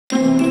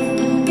Hello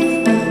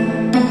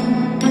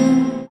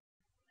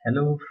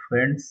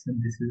friends,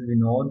 this is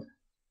Vinod,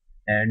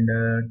 and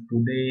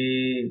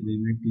today we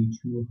will teach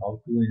you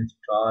how to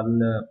install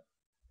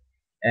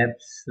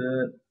apps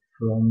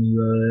from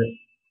your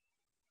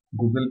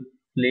Google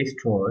Play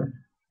Store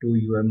to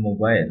your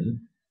mobile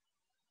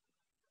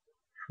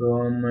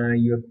from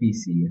your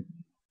PC.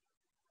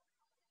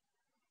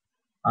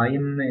 I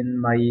am in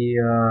my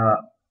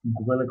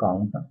Google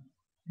account,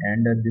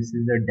 and this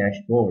is a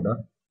dashboard.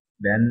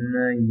 Then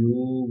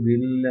you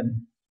will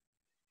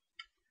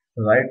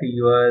write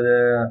your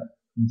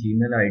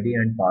Gmail ID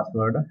and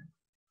password.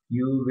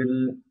 You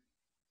will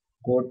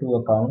go to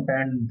account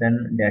and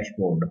then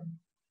dashboard.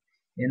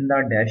 In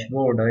the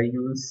dashboard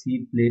you will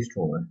see Play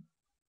Store,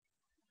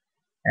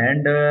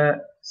 and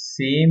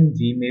same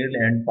Gmail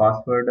and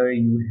password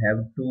you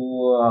have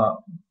to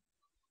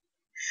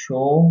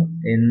show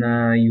in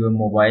your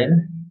mobile,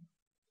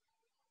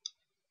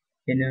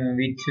 in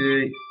which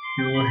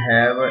you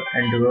have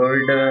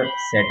Android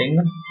setting.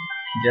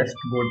 Just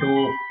go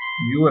to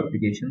view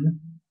application,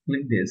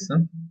 click this,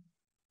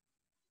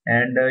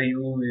 and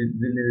you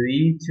will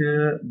reach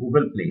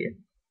Google Play.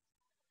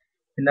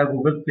 In the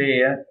Google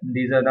Play,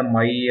 these are the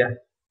my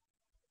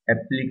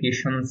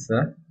applications,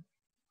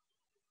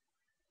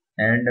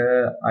 and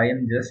I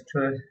am just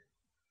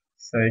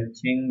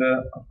searching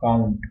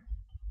account,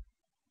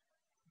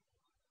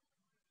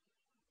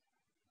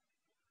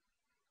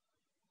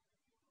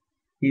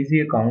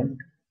 easy account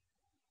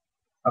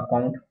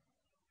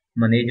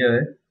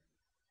manager.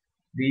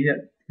 These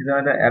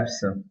are the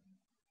apps.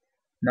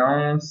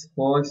 Now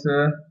suppose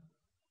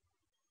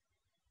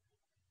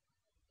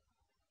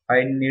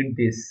I need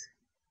this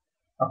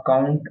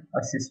account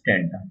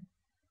assistant.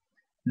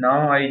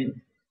 Now I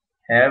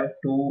have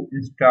to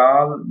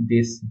install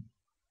this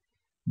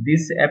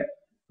app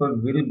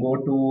will go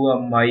to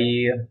my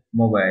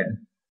mobile.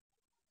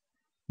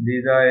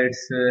 These are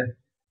its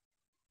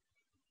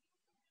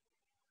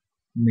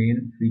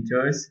main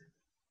features.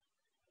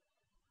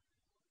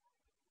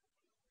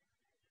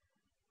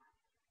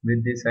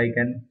 With this I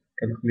can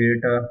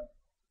calculate a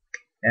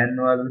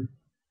annual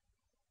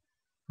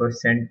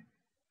percent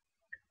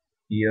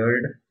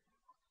yield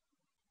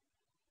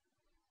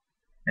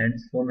and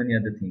so many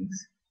other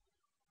things.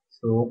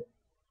 So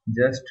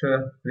just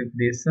click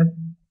this,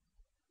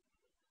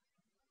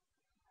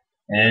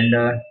 and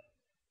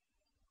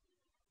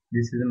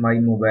this is my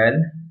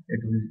mobile. It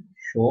will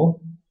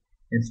show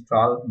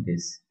install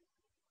this.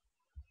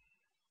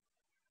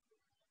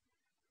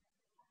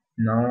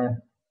 Now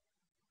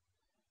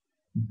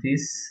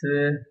this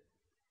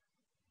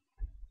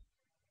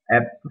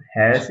app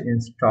has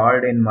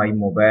installed in my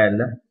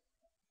mobile,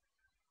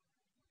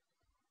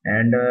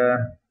 and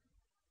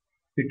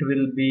it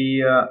will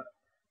be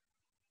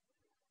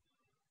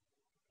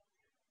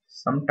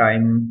some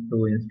time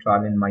to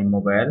install in my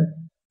mobile.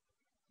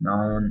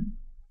 Now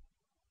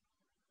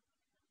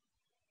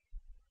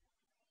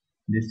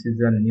this is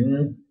a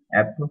new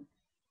app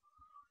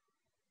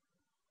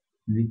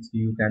which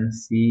you can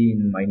see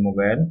in my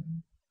mobile,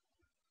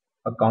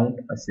 account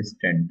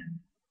assistant.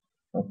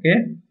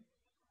 Okay,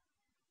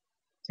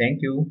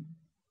 thank you.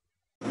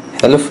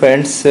 Hello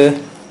friends,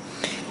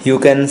 you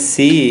can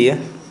see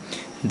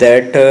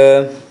that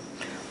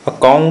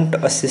account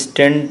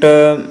assistant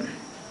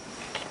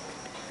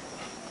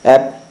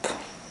app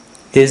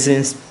is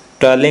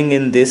installing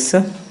in this.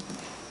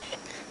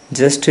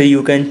 Just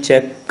you can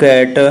check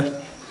at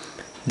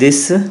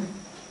this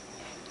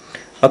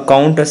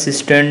account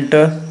assistant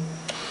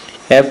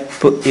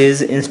app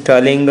is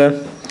installing,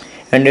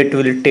 and it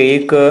will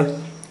take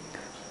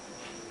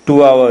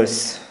 2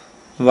 hours,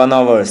 1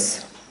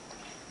 hours.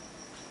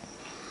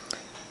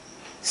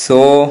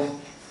 So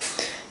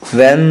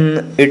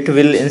when it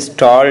will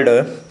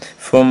installed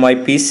from my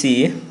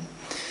PC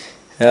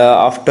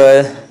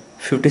after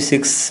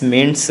 56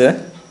 minutes,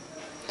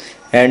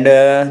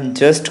 and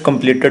just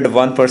completed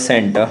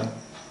 1%,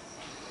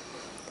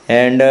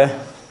 and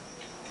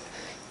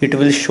it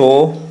will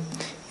show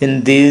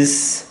in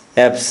these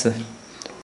apps.